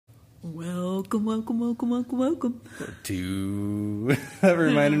Welcome, welcome, welcome, welcome, welcome. That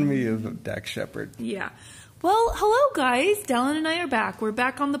reminded me of Dax Shepard. Yeah. Well, hello guys. Dallin and I are back. We're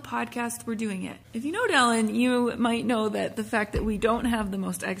back on the podcast. We're doing it. If you know Dallin, you might know that the fact that we don't have the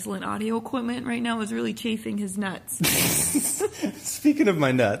most excellent audio equipment right now is really chafing his nuts. Speaking of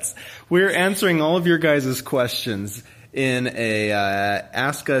my nuts, we're answering all of your guys' questions in a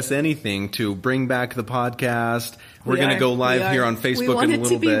Ask Us Anything to bring back the podcast. We're going to go live here on Facebook in a little bit. We want it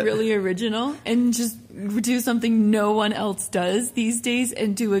to be really original and just do something no one else does these days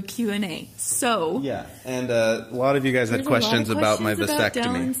and do a Q&A. So yeah, and a lot of you guys had questions about my vasectomy.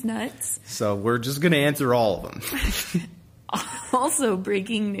 Dallin's nuts. So we're just going to answer all of them. Also,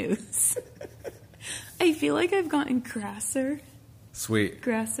 breaking news. I feel like I've gotten crasser. Sweet.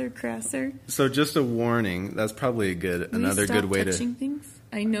 Crasser. So just a warning, that's probably another good way to... touching things?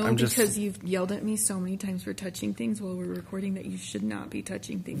 I know because you've yelled at me so many times for touching things while we're recording that you should not be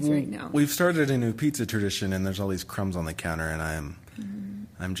touching things right now. We've started a new pizza tradition and there's all these crumbs on the counter and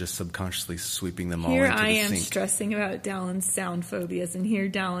I'm just subconsciously sweeping them all into the sink. Here I am stressing about Dallin's sound phobias and here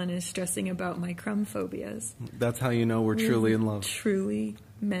Dallin is stressing about my crumb phobias. That's how you know we're truly in love. Truly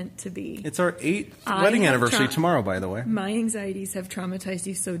meant to be. It's our 8th wedding anniversary tomorrow, by the way. My anxieties have traumatized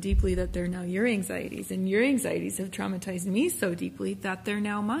you so deeply that they're now your anxieties, and your anxieties have traumatized me so deeply that they're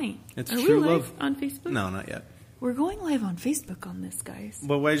now mine. It's Are true we live love on Facebook? No, not yet. We're going live on Facebook on this, guys.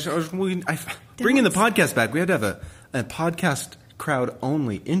 But bringing the podcast back, we had to have a podcast crowd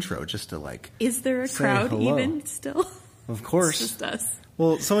only intro just to Is there a crowd hello. even still? Of course. It's just us.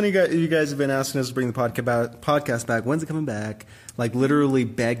 Well, so many of you guys have been asking us to bring the podcast back. When's it coming back? Literally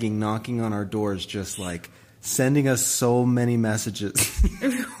begging, knocking on our doors, just sending us so many messages.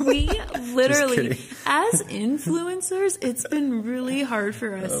 We literally, as influencers, it's been really hard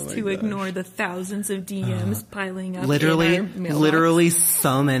for us to ignore the thousands of DMs piling up. Literally,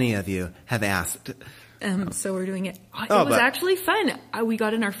 so many of you have asked. So we're doing it. It was actually fun. We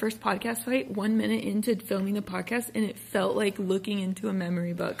got in our first podcast fight 1 minute into filming the podcast, and it felt like looking into a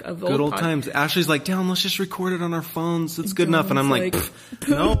memory book of good old times. Ashley's like, "Damn, let's just record it on our phones. It's good enough." And I'm like,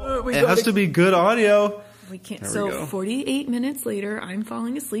 "No, it has to be good audio." We can't. So 48 minutes later, I'm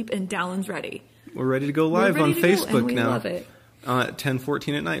falling asleep, and Dallin's ready. We're ready to go live on Facebook now. Love it. At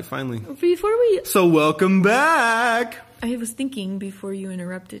 10:14 at night, finally. So welcome back. I was thinking before you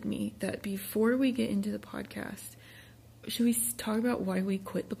interrupted me that before we get into the podcast, should we talk about why we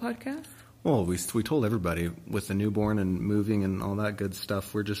quit the podcast? Well, we told everybody with the newborn and moving and all that good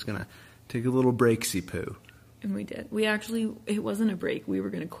stuff, we're just going to take a little breaksy poo. And we did. It wasn't a break. We were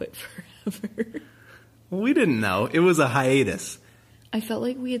going to quit forever. Well, we didn't know. It was a hiatus. I felt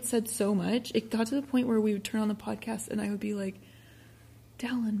like we had said so much. It got to the point where we would turn on the podcast and I would be like,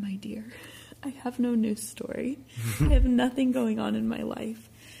 Dallin, my dear, I have no news story. I have nothing going on in my life.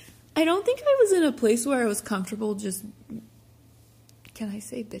 I don't think I was in a place where I was comfortable just... Can I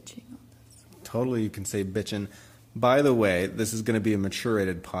say bitching on this? Totally, you can say bitching. By the way, this is going to be a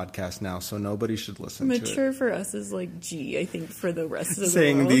mature-rated podcast now, so nobody should listen to it. Mature for us is like G, I think, for the rest of the world.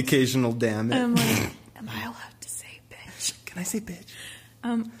 Saying the occasional damn it. I'm like, am I allowed to say bitch? Can I say bitch?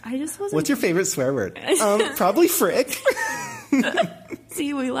 I just wasn't... What's your favorite swear word? Probably frick.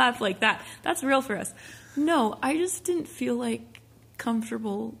 See, we laugh like that. That's real for us. No, I just didn't feel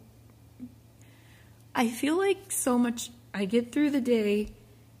comfortable. I feel like so much... I get through the day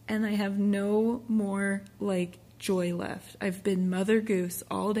and I have no more joy left. I've been Mother Goose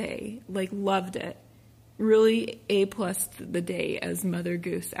all day, loved it. Really A+ the day as Mother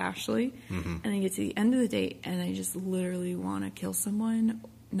Goose Ashley. Mm-hmm. And I get to the end of the day and I just literally want to kill someone,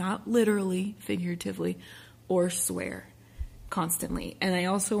 not literally, figuratively, or swear constantly. And I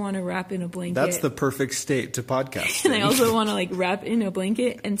also want to wrap in a blanket. That's the perfect state to podcast. And I also want to wrap in a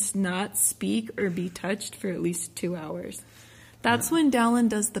blanket and not speak or be touched for at least 2 hours. That's when Dallin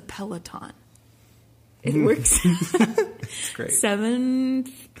does the Peloton. It works. It's great.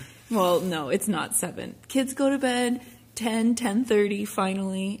 7. Well, no, it's not 7. Kids go to bed. 10:30.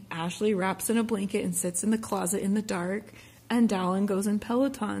 Finally, Ashley wraps in a blanket and sits in the closet in the dark. And Dallin goes in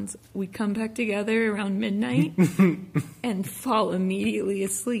Pelotons. We come back together around midnight and fall immediately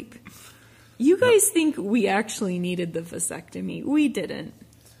asleep. You guys think we actually needed the vasectomy. We didn't.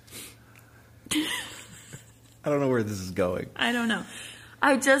 I don't know where this is going. I don't know.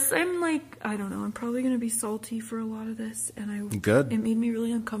 I don't know. I'm probably going to be salty for a lot of this. And Good. It made me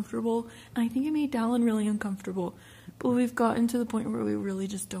really uncomfortable. And I think it made Dallin really uncomfortable. But we've gotten to the point where we really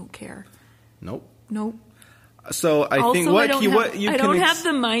just don't care. Nope. Also, So I don't have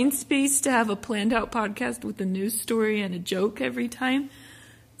the mind space to have a planned out podcast with a news story and a joke every time.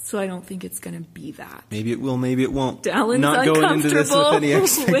 So I don't think it's going to be that. Maybe it will, maybe it won't. Dallin's not going into this with any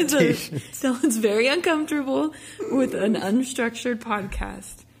expectations. Dallin's very uncomfortable with an unstructured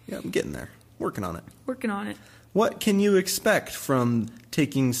podcast. Yeah, I'm getting there. Working on it. Working on it. What can you expect from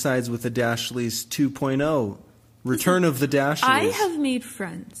Taking Sides with the Dashleys 2.0? Return of the Dashleys. I have made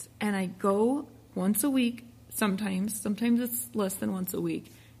friends, and I go once a week, sometimes it's less than once a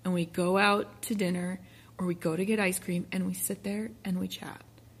week, and we go out to dinner, or we go to get ice cream, and we sit there and we chat.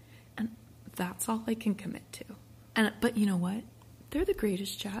 And that's all I can commit to. But you know what? They're the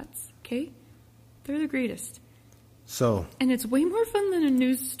greatest chats, okay? They're the greatest. So. And it's way more fun than a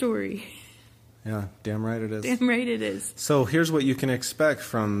news story. Yeah, damn right it is. Damn right it is. So here's what you can expect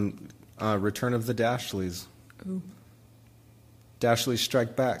from Return of the Dashleys. Ooh. Dashleys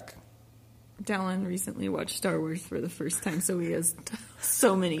Strike Back. Dallin recently watched Star Wars for the first time, so he has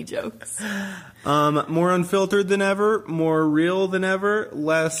so many jokes. More unfiltered than ever, more real than ever,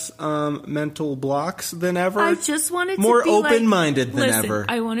 less mental blocks than ever. I just wanted to more be open-minded than listen, ever.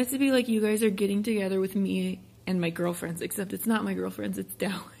 I want it to be like you guys are getting together with me and my girlfriends, except it's not my girlfriends, it's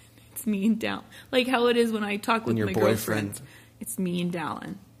Dallin. It's me and Dallin. Like how it is when I talk with my girlfriends. It's me and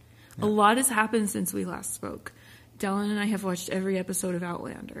Dallin. Yeah. A lot has happened since we last spoke. Dallin and I have watched every episode of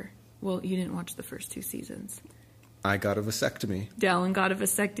Outlander. Well, you didn't watch the first 2 seasons. I got a vasectomy. Dallin got a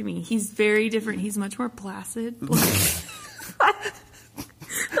vasectomy. He's very different. He's much more placid. That's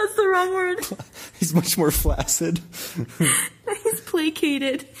the wrong word. He's much more flaccid. He's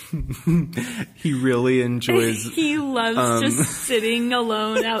placated. He really enjoys... He loves just sitting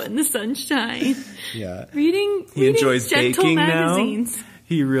alone out in the sunshine. Yeah. Reading enjoys gentle baking magazines. Now.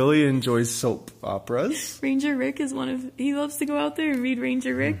 He really enjoys soap operas. Ranger Rick is he loves to go out there and read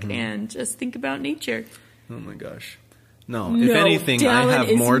Ranger Rick and just think about nature. Oh my gosh. No, if anything, Dallin I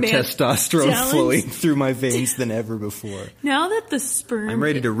have more testosterone flowing through my veins than ever before. Now that the sperm... I'm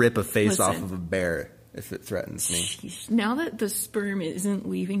ready to rip a face off of a bear if it threatens me. Now that the sperm isn't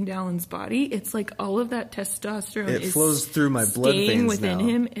leaving Dallin's body, it's like all of that testosterone flows through my blood veins within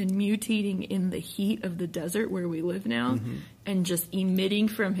him and mutating in the heat of the desert where we live now and just emitting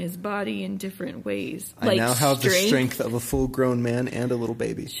from his body in different ways. I now have the strength of a full-grown man and a little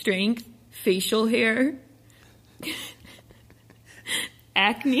baby. Strength, facial hair...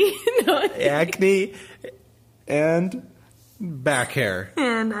 Acne. Acne and back hair.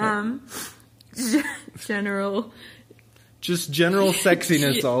 And general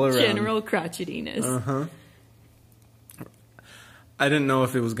sexiness all around. General crotchetiness. Uh-huh. I didn't know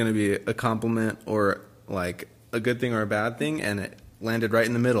if it was going to be a compliment or like a good thing or a bad thing, and it landed right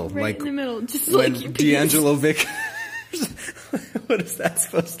in the middle. Right in the middle. Just when like D'Angelo Vickers. What is that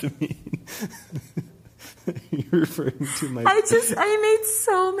supposed to mean? You're referring to my... I made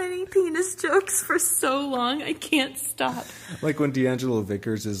so many penis jokes for so long, I can't stop. Like when D'Angelo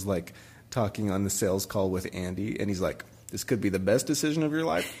Vickers is like talking on the sales call with Andy, and he's like, this could be the best decision of your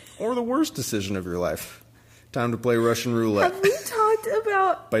life or the worst decision of your life. Time to play Russian roulette. Have we talked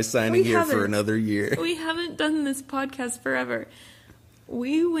about... By signing here for another year. We haven't done this podcast forever.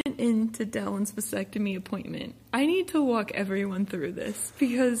 We went into Dallin's vasectomy appointment. I need to walk everyone through this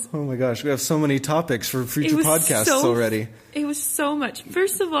because... Oh my gosh, we have so many topics for future podcasts already. It was so much.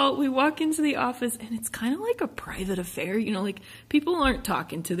 First of all, we walk into the office and it's kind of like a private affair. You know, like people aren't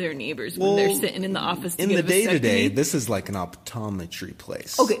talking to their neighbors when they're sitting in the office to get a vasectomy. In the day-to-day, this is like an optometry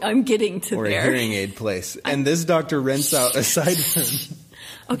place. Okay, I'm getting to or there. Or a hearing aid place. And this doctor rents out a side room.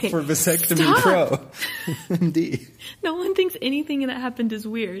 Okay, for Vasectomy Pro. MD. No one thinks anything that happened is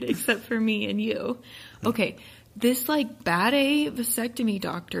weird except for me and you. Okay, this like bad A vasectomy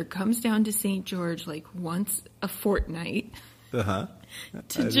doctor comes down to St. George like once a fortnight. I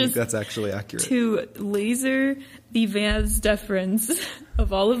think that's actually accurate. To laser the vas deferens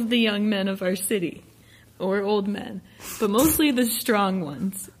of all of the young men of our city. Or old men. But mostly the strong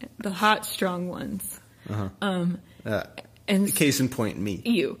ones. The hot, strong ones. And case in point, me.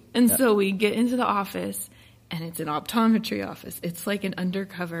 You. And so we get into the office, and it's an optometry office. It's like an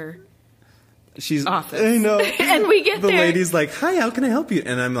undercover office. I know. And we get there. The lady's like, hi, how can I help you?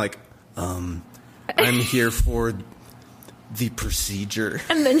 And I'm like, I'm here for the procedure.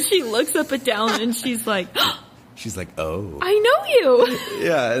 And then she looks up at Dallin, and she's like... She's like, oh. I know you.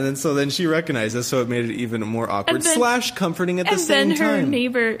 Yeah, and then she recognized us, so it made it even more awkward / comforting at the same time. And then her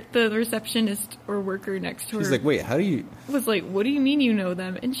neighbor, the receptionist or worker next to her... She's like, wait, how do you... Was like, what do you mean you know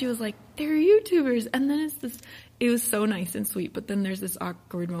them? And she was like, they're YouTubers. And then it was so nice and sweet, but then there's this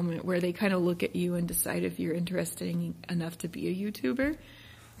awkward moment where they kind of look at you and decide if you're interested enough to be a YouTuber.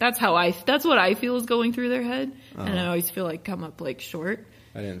 That's what I feel is going through their head. And I always feel like come up like short.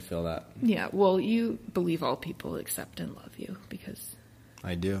 I didn't feel that. Yeah, well, you believe all people accept and love you because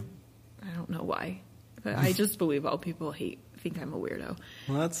I do. I don't know why. But I just believe all people think I'm a weirdo.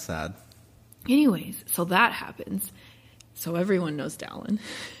 Well, that's sad. Anyways, so that happens. So everyone knows Dallin.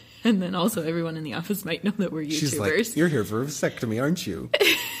 And then also everyone in the office might know that we're YouTubers. She's like, you're here for a vasectomy, aren't you?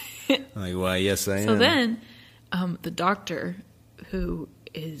 I'm like, well, yes, I am. So then the doctor, who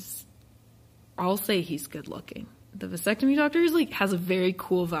is, I'll say he's good looking. The vasectomy doctor is like, has a very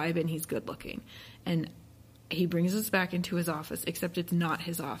cool vibe and he's good looking. And he brings us back into his office, except it's not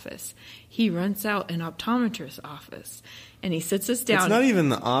his office. He rents out an optometrist's office, and he sits us down. It's not even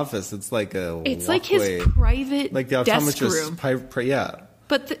the office. It's like a It's walkway. like his private like the desk optometrist's room. yeah.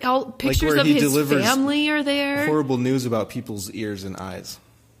 But all pictures like of his family are there. Horrible news about people's ears and eyes.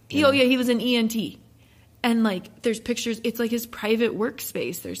 Oh, yeah, he was an ENT. And, like, there's pictures. It's like his private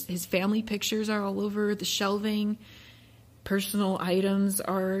workspace. There's his family pictures are all over the shelving. Personal items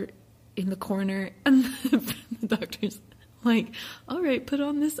are in the corner. And the doctor's like, all right, put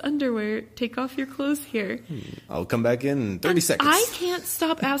on this underwear. Take off your clothes here. I'll come back in 30 seconds. I can't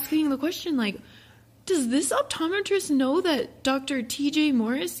stop asking the question, like, does this optometrist know that Dr. TJ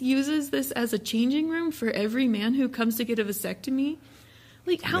Morris uses this as a changing room for every man who comes to get a vasectomy?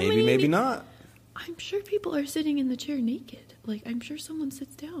 Like, how many? Maybe not. I'm sure people are sitting in the chair naked. Like, I'm sure someone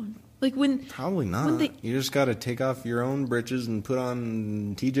sits down. Like, when... Probably not. You just got to take off your own britches and put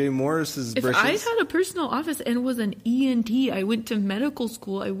on TJ Morris's britches. If I had a personal office and was an ENT, I went to medical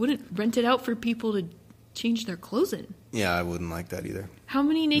school, I wouldn't rent it out for people to change their clothes in. Yeah, I wouldn't like that either. How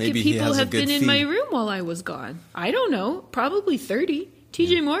many naked people have been in my room while I was gone? I don't know. Probably 30.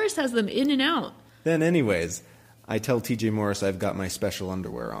 TJ Morris has them in and out. Then anyways, I tell TJ Morris I've got my special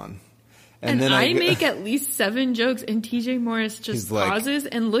underwear on. And then I make at least 7 jokes, and TJ Morris just pauses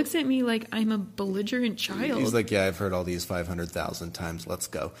and looks at me like I'm a belligerent child. He's like, yeah, I've heard all these 500,000 times. Let's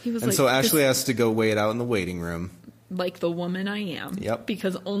go. So Ashley has to go wait out in the waiting room. Like the woman I am. Yep.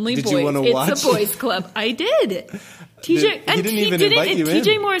 Because only did boys. You want to watch? It's a boys club. I did.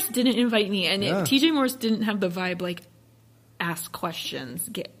 TJ Morris didn't invite me, and TJ Morris didn't have the vibe like ask questions.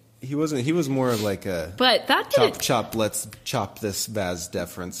 He wasn't. He was more of like a. But that chop. Let's chop this vas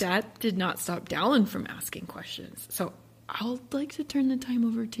deference. That did not stop Dallin from asking questions. So I'll like to turn the time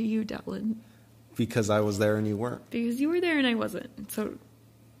over to you, Dallin. Because I was there and you weren't. Because you were there and I wasn't. So.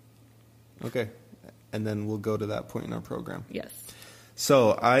 Okay, and then we'll go to that point in our program. Yes.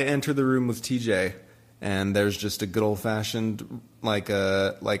 So I enter the room with TJ, and there's just a good old fashioned like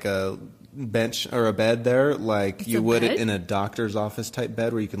a bench or a bed there, like you would in a doctor's office type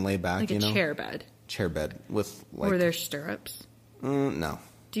bed where you can lay back, like a chair bed. Chair bed with like. Were there stirrups? No.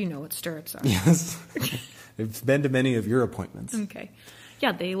 Do you know what stirrups are? Yes. I've been to many of your appointments. Okay.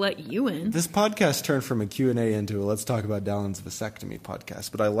 Yeah, they let you in. This podcast turned from a Q&A into a Let's Talk About Dallin's Vasectomy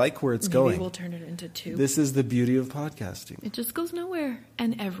podcast, but I like where it's going. Maybe we'll turn it into 2. This is the beauty of podcasting. It just goes nowhere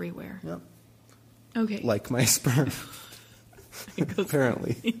and everywhere. Yep. Okay. Like my sperm.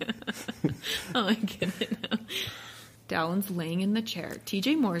 Apparently. Yeah. Oh, I get it now. Dallin's laying in the chair.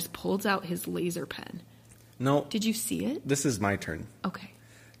 TJ Morris pulls out his laser pen. No. Did you see it? This is my turn. Okay.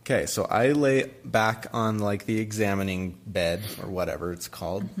 Okay, so I lay back on like the examining bed or whatever it's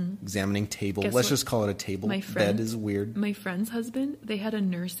called. Mm-hmm. Examining table. Let's just call it a table. Bed is weird. My friend's husband, they had a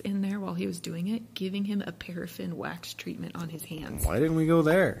nurse in there while he was doing it, giving him a paraffin wax treatment on his hands. Why didn't we go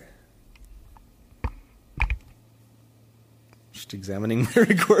there? Just examining my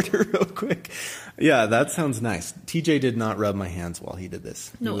recorder real quick. Yeah, that sounds nice. TJ did not rub my hands while he did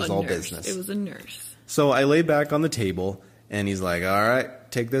this. No, it was all business. It was a nurse. So I lay back on the table, and he's like, all right,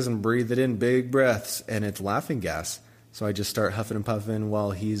 take this and breathe it in big breaths. And it's laughing gas. So I just start huffing and puffing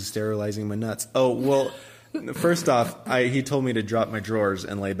while he's sterilizing my nuts. Oh, well, first off, he told me to drop my drawers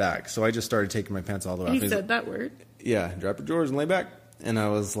and lay back. So I just started taking my pants all the way off. He said that word? Yeah, drop your drawers and lay back. And I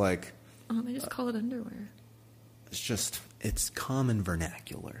was like... Oh, they just call it underwear. It's common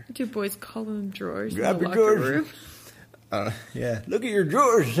vernacular. Do boys call them drawers Grab in the your locker drawers. room? Yeah. Look at your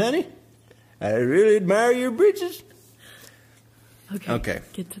drawers, honey. I really admire your breeches. Okay.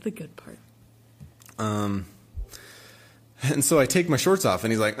 Get to the good part. And so I take my shorts off,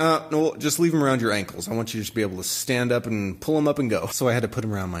 and he's like, no, just leave them around your ankles. I want you to just be able to stand up and pull them up and go. So I had to put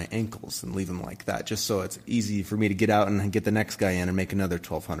them around my ankles and leave them like that, just so it's easy for me to get out and get the next guy in and make another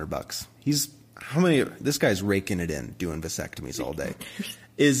 $1,200. This guy's raking it in, doing vasectomies all day.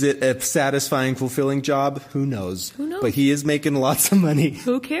 Is it a satisfying, fulfilling job? Who knows? But he is making lots of money.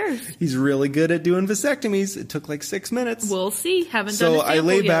 Who cares? He's really good at doing vasectomies. It took like 6 minutes. We'll see. Haven't done a sample yet. So I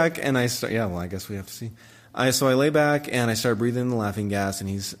lay yet. back and I start... Yeah, well, I guess we have to see. So I lay back and I start breathing in the laughing gas, and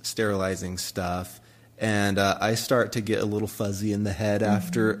he's sterilizing stuff. And I start to get a little fuzzy in the head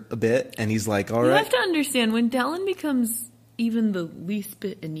after a bit. And he's like, all right. You have to understand, when Dallin becomes even the least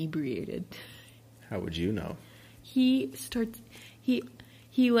bit inebriated. How would you know? He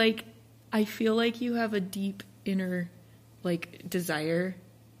like, I feel like you have a deep inner, like, desire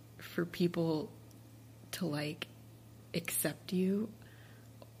for people to, like, accept you,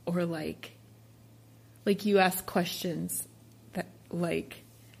 or, like you ask questions that, like,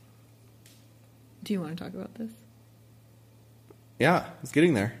 do you want to talk about this? Yeah, it's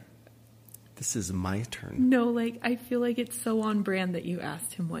getting there. This is my turn. No, like, I feel like it's so on brand that you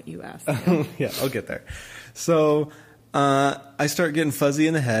asked him what you asked him. Yeah, I'll get there. So I start getting fuzzy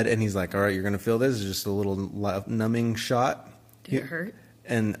in the head, and he's like, all right, you're going to feel this. It's just a little numbing shot. Did it hurt?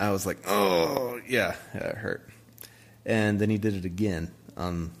 And I was like, oh, yeah, it hurt. And then he did it again.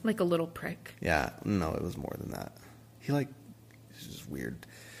 Like a little prick. Yeah, no, it was more than that. It's just weird.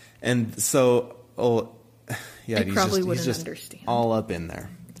 And so, yeah, he's just understand. All up in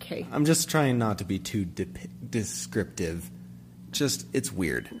there. Okay. I'm just trying not to be too descriptive. Just, it's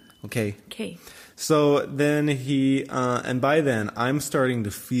weird. Okay? Okay. So then and by then, I'm starting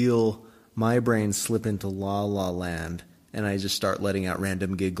to feel my brain slip into La La Land, and I just start letting out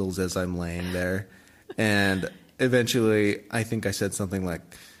random giggles as I'm laying there. And eventually, I think I said something like,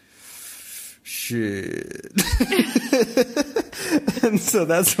 shit. And so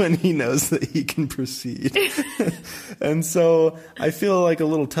that's when he knows that he can proceed. And so I feel like a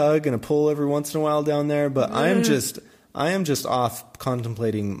little tug and a pull every once in a while down there, but I am just off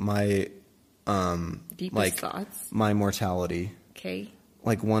contemplating my deepest thoughts, my mortality. Okay.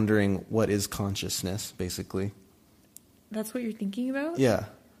 Like wondering what is consciousness, basically. That's what you're thinking about? Yeah.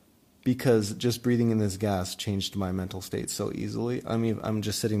 Because just breathing in this gas changed my mental state so easily. I mean, I'm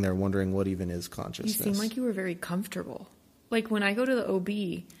just sitting there wondering what even is consciousness. You seem like you were very comfortable. Like when I go to the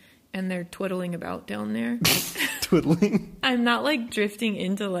OB and they're twiddling about down there. Twiddling? I'm not like drifting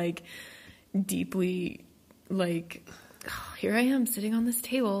into like deeply like, oh, here I am sitting on this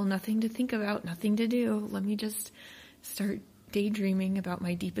table, nothing to think about, nothing to do. Let me just start daydreaming about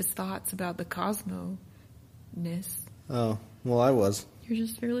my deepest thoughts about the cosmo-ness. Oh, well, I was. You're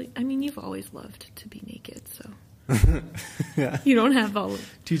just really, I mean, you've always loved to be naked, so. Yeah. You don't have all of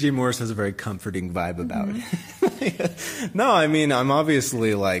TJ Morris has a very comforting vibe about it. No, I mean, I'm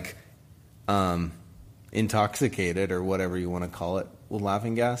obviously like intoxicated or whatever you want to call it with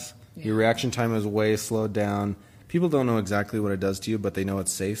laughing gas. Yeah. Your reaction time is way slowed down. People don't know exactly what it does to you, but they know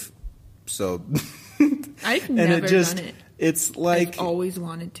it's safe. So I've never done it. It's like I've always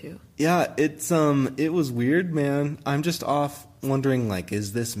wanted to. Yeah, it was weird, man. I'm just off wondering, like,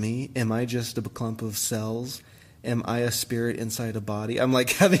 is this me? Am I just a clump of cells? Am I a spirit inside a body? I'm like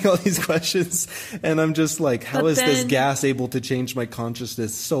having all these questions, and I'm just like, how is this gas able to change my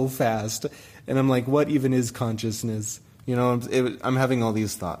consciousness so fast? And I'm like, what even is consciousness? You know, I'm having all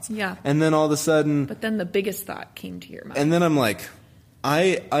these thoughts. Yeah. And then all of a sudden... But then the biggest thought came to your mind. And then I'm like,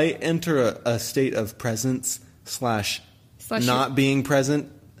 I enter a state of presence / not being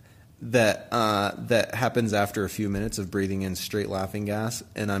present that happens after a few minutes of breathing in straight laughing gas.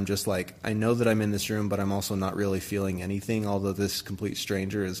 And I'm just like, I know that I'm in this room, but I'm also not really feeling anything, although this complete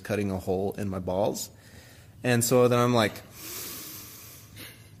stranger is cutting a hole in my balls. And so then I'm like,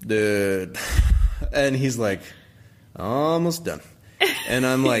 dude. And he's like... almost done. And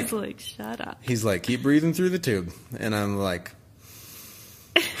I'm like... he's like, shut up. He's like, keep breathing through the tube. And I'm like...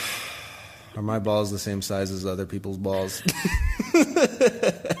 are my balls the same size as other people's balls?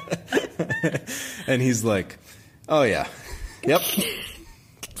 And he's like, oh yeah. Yep.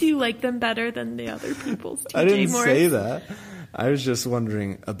 Do you like them better than the other people's? I didn't say that. I was just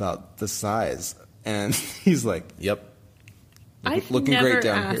wondering about the size. And he's like, yep. Looking great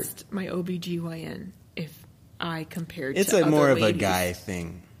down here. I've never asked my OBGYN if I compared it's to other more ladies. Of a guy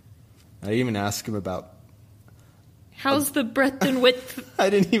thing. I even asked him about how's the breadth and width I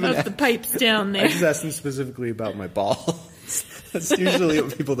didn't even of the pipes down there. I just asked him specifically about my balls. That's usually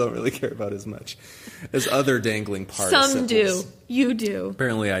what people don't really care about as much as other dangling participles. Some do. You do.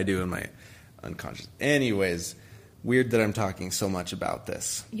 Apparently I do in my unconscious. Anyways, weird that I'm talking so much about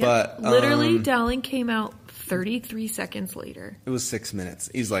this. Yep. But literally, Dowling came out 33 seconds later. It was 6 minutes.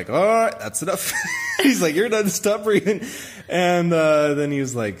 He's like, all right, that's enough. He's like, you're done, stop breathing. And then he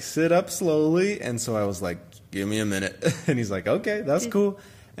was like, sit up slowly. And so I was like, give me a minute. And he's like, okay, that's cool.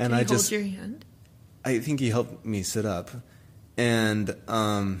 And did he hold your hand? I think he helped me sit up. And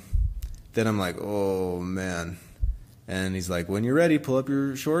then I'm like, oh, man. And he's like, when you're ready, pull up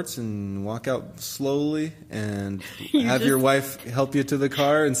your shorts and walk out slowly and have your wife help you to the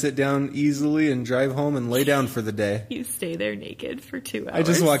car and sit down easily and drive home and lay down for the day. You stay there naked for 2 hours. I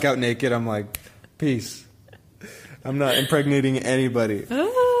just walk out naked. I'm like, peace. I'm not impregnating anybody.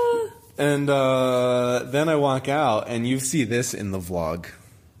 And then I walk out, and you see this in the vlog,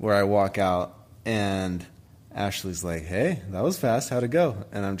 where I walk out, and Ashley's like, "Hey, that was fast. How'd it go?"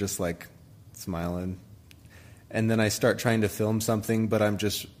 And I'm just like smiling. And then I start trying to film something, but I'm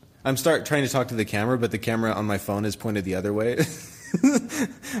start trying to talk to the camera, but the camera on my phone is pointed the other way.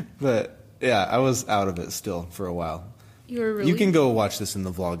 But yeah, I was out of it still for a while. You can go watch this in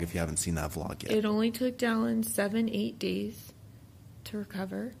the vlog if you haven't seen that vlog yet. It only took Dallin 7-8 days to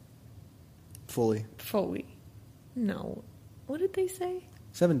recover. Fully. No. What did they say?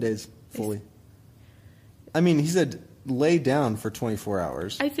 7 days, fully. I mean, he said lay down for 24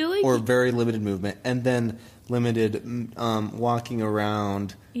 hours. I feel like... Or very limited movement, and then limited walking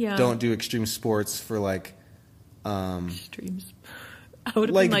around. Yeah. Don't do extreme sports for like... Extremes. I would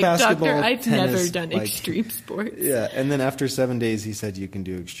have like been like, basketball, Doctor, I've tennis, never done extreme sports. Yeah, and then after 7 days, he said you can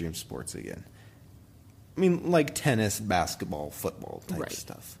do extreme sports again. I mean, like tennis, basketball, football type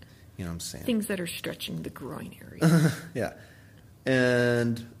stuff. You know what I'm saying? Things that are stretching the groin area. Yeah.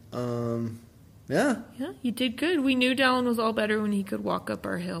 And, yeah. Yeah, you did good. We knew Dallin was all better when he could walk up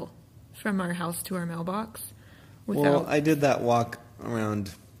our hill from our house to our mailbox. Well, I did that walk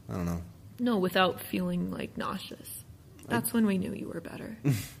around, I don't know. No, without feeling, like, nauseous. That's when we knew you were better.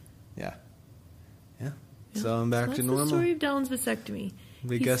 Yeah. So I'm back to normal. That's the story of Dallin's vasectomy.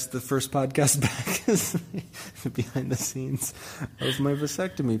 I guess the first podcast back is behind the scenes of my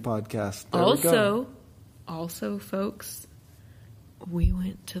vasectomy podcast. There Also, folks, we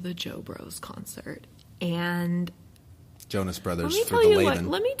went to the Joe Bros concert, and Jonas Brothers let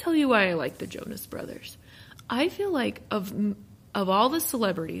me tell you why I like the Jonas Brothers. I feel like of all the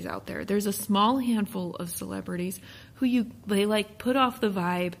celebrities out there, there's a small handful of celebrities who they like put off the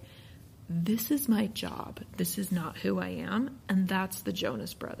vibe. This is my job. This is not who I am, and that's the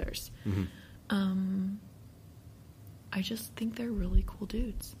Jonas Brothers. Mm-hmm. I just think they're really cool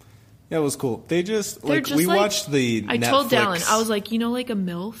dudes. Yeah, it was cool. We watched the I Netflix. told Dallin, I was like, like a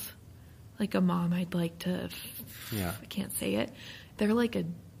MILF, like a mom I'd like to. Yeah. I can't say it. They're like a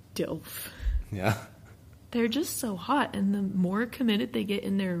DILF. Yeah. They're just so hot, and the more committed they get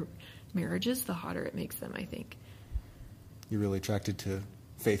in their marriages, the hotter it makes them, I think. You're really attracted to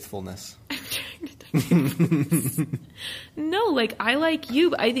faithfulness. I'm attracted to faithfulness. No, like, I like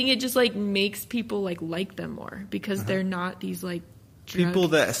you, but I think it just, like, makes people, like them more, because they're not these, like, people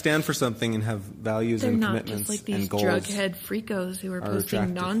that stand for something and have values and commitments and goals. They're not just, like, these drug-head freakos who are posting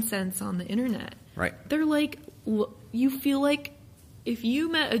attractive nonsense on the internet. Right. They're, like, you feel like if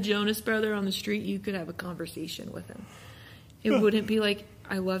you met a Jonas brother on the street, you could have a conversation with him. It wouldn't be like,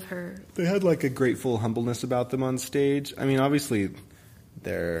 I love her. They had like a grateful humbleness about them on stage. I mean, obviously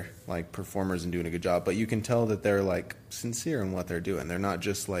they're like performers and doing a good job, but you can tell that they're like sincere in what they're doing. They're not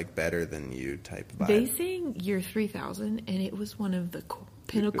just like better than you type vibe. They sang Year 3000, and it was one of the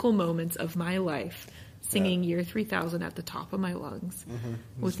pinnacle moments of my life. Singing Year 3000 at the top of my lungs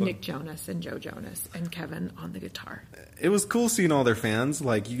with fun. Nick Jonas and Joe Jonas and Kevin on the guitar. It was cool seeing all their fans.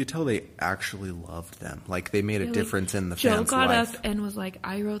 Like, you could tell they actually loved them. Like, they made a difference in the fans' life. Joe got up and was like,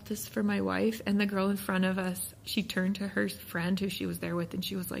 I wrote this for my wife. And the girl in front of us, she turned to her friend who she was there with, and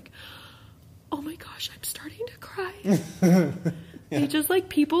she was like, oh my gosh, I'm starting to cry. They just, like,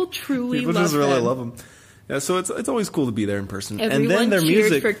 people truly love them. People just really love them. Yeah, so it's always cool to be there in person. Everyone and then their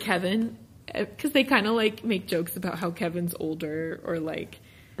cheered music for Kevin. Because they kind of, like, make jokes about how Kevin's older, or, like...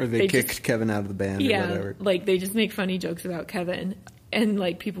 Or they kicked Kevin out of the band or whatever. Like, they just make funny jokes about Kevin. And,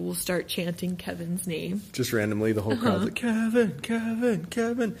 like, people will start chanting Kevin's name. Just randomly, the whole crowd's like, Kevin, Kevin,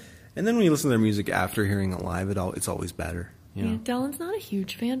 Kevin. And then when you listen to their music after hearing it live, it's always better. You know? Yeah, Dallin's not a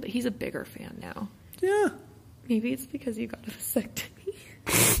huge fan, but he's a bigger fan now. Yeah. Maybe it's because you got a vasectomy.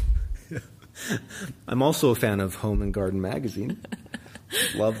 I'm also a fan of Home and Garden magazine.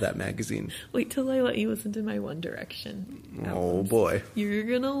 Love that magazine. Wait till I let you listen to my One Direction albums. Oh boy, you're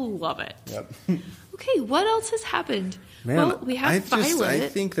gonna love it. Yep. Okay, what else has happened? Man, well, we have Violet. I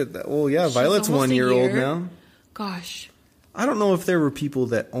think that Violet's 1 year old now. Gosh, I don't know if there were people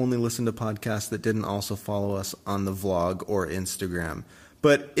that only listened to podcasts that didn't also follow us on the vlog or Instagram.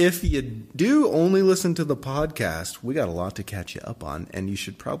 But if you do only listen to the podcast, we got a lot to catch you up on, and you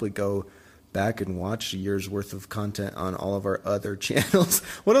should probably go back and watch a year's worth of content on all of our other channels.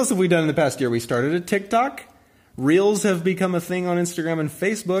 What else have we done in the past year? We started a TikTok. Reels have become a thing on Instagram and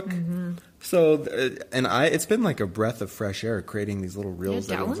Facebook. Mm-hmm. So, it's been like a breath of fresh air creating these little reels.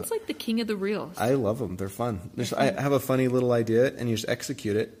 Yeah, Dallin's like the king of the reels. I love them. They're fun. I have a funny little idea, and you just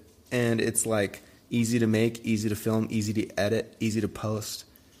execute it. And it's like easy to make, easy to film, easy to edit, easy to post.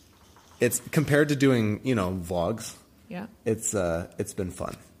 It's compared to doing, vlogs. Yeah. It's been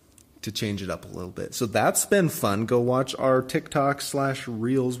fun. to change it up a little bit. So that's been fun. Go watch our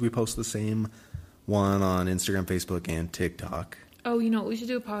TikTok/Reels. We post the same one on Instagram, Facebook, and TikTok. Oh, you know what we should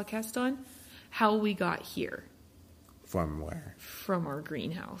do a podcast on? How we got here. From where? From our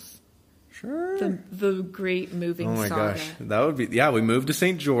greenhouse. Sure. The great moving saga. Oh my gosh. That would be, we moved to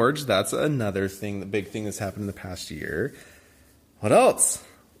St. George. That's another thing, the big thing that's happened in the past year. What else?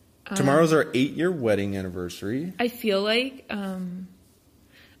 Tomorrow's our 8-year wedding anniversary. I feel like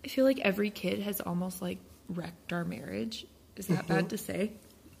every kid has almost like wrecked our marriage. Is that bad to say?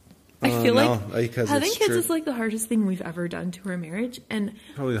 I feel like having kids is like the hardest thing we've ever done to our marriage, and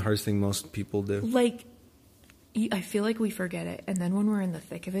probably the hardest thing most people do. Like, I feel like we forget it, and then when we're in the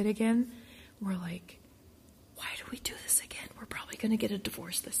thick of it again, we're like, why do we do this again? We're probably going to get a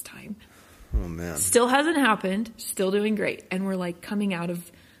divorce this time. Oh man. Still hasn't happened. Still doing great. And we're like coming out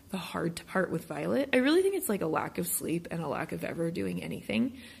of the hard part with Violet. I really think it's like a lack of sleep and a lack of ever doing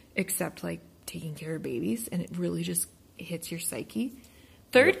anything except like taking care of babies. And it really just hits your psyche.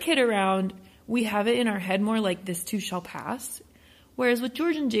 Third kid around, we have it in our head more like this too shall pass. Whereas with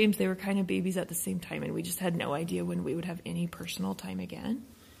George and James, they were kind of babies at the same time. And we just had no idea when we would have any personal time again.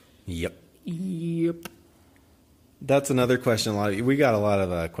 Yep. Yep. That's another question. We got a lot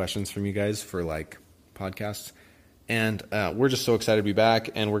of questions from you guys for like podcasts, and we're just so excited to be back.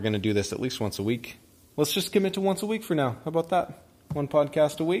 And we're going to do this at least once a week. Let's just commit to once a week for now. How about that? One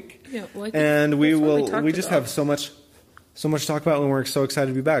podcast a week. Yeah, well, and we just have so much to talk about, and we're so excited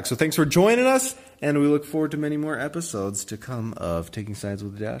to be back. So thanks for joining us, and we look forward to many more episodes to come of Taking Sides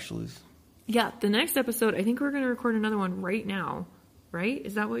with the Dashleys. Yeah, the next episode, I think we're going to record another one right now. Right?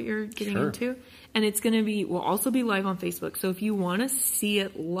 Is that what you're getting into? And it's going to be, we'll also be live on Facebook. So if you want to see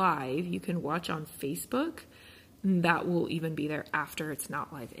it live, you can watch on Facebook. That will even be there after it's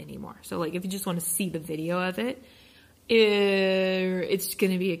not live anymore. So like if you just want to see the video of it, it's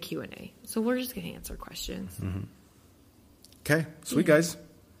going to be a Q&A. So we're just going to answer questions. Mm-hmm. Okay. Sweet, guys.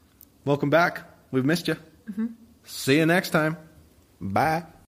 Welcome back. We've missed you. Mm-hmm. See you next time. Bye.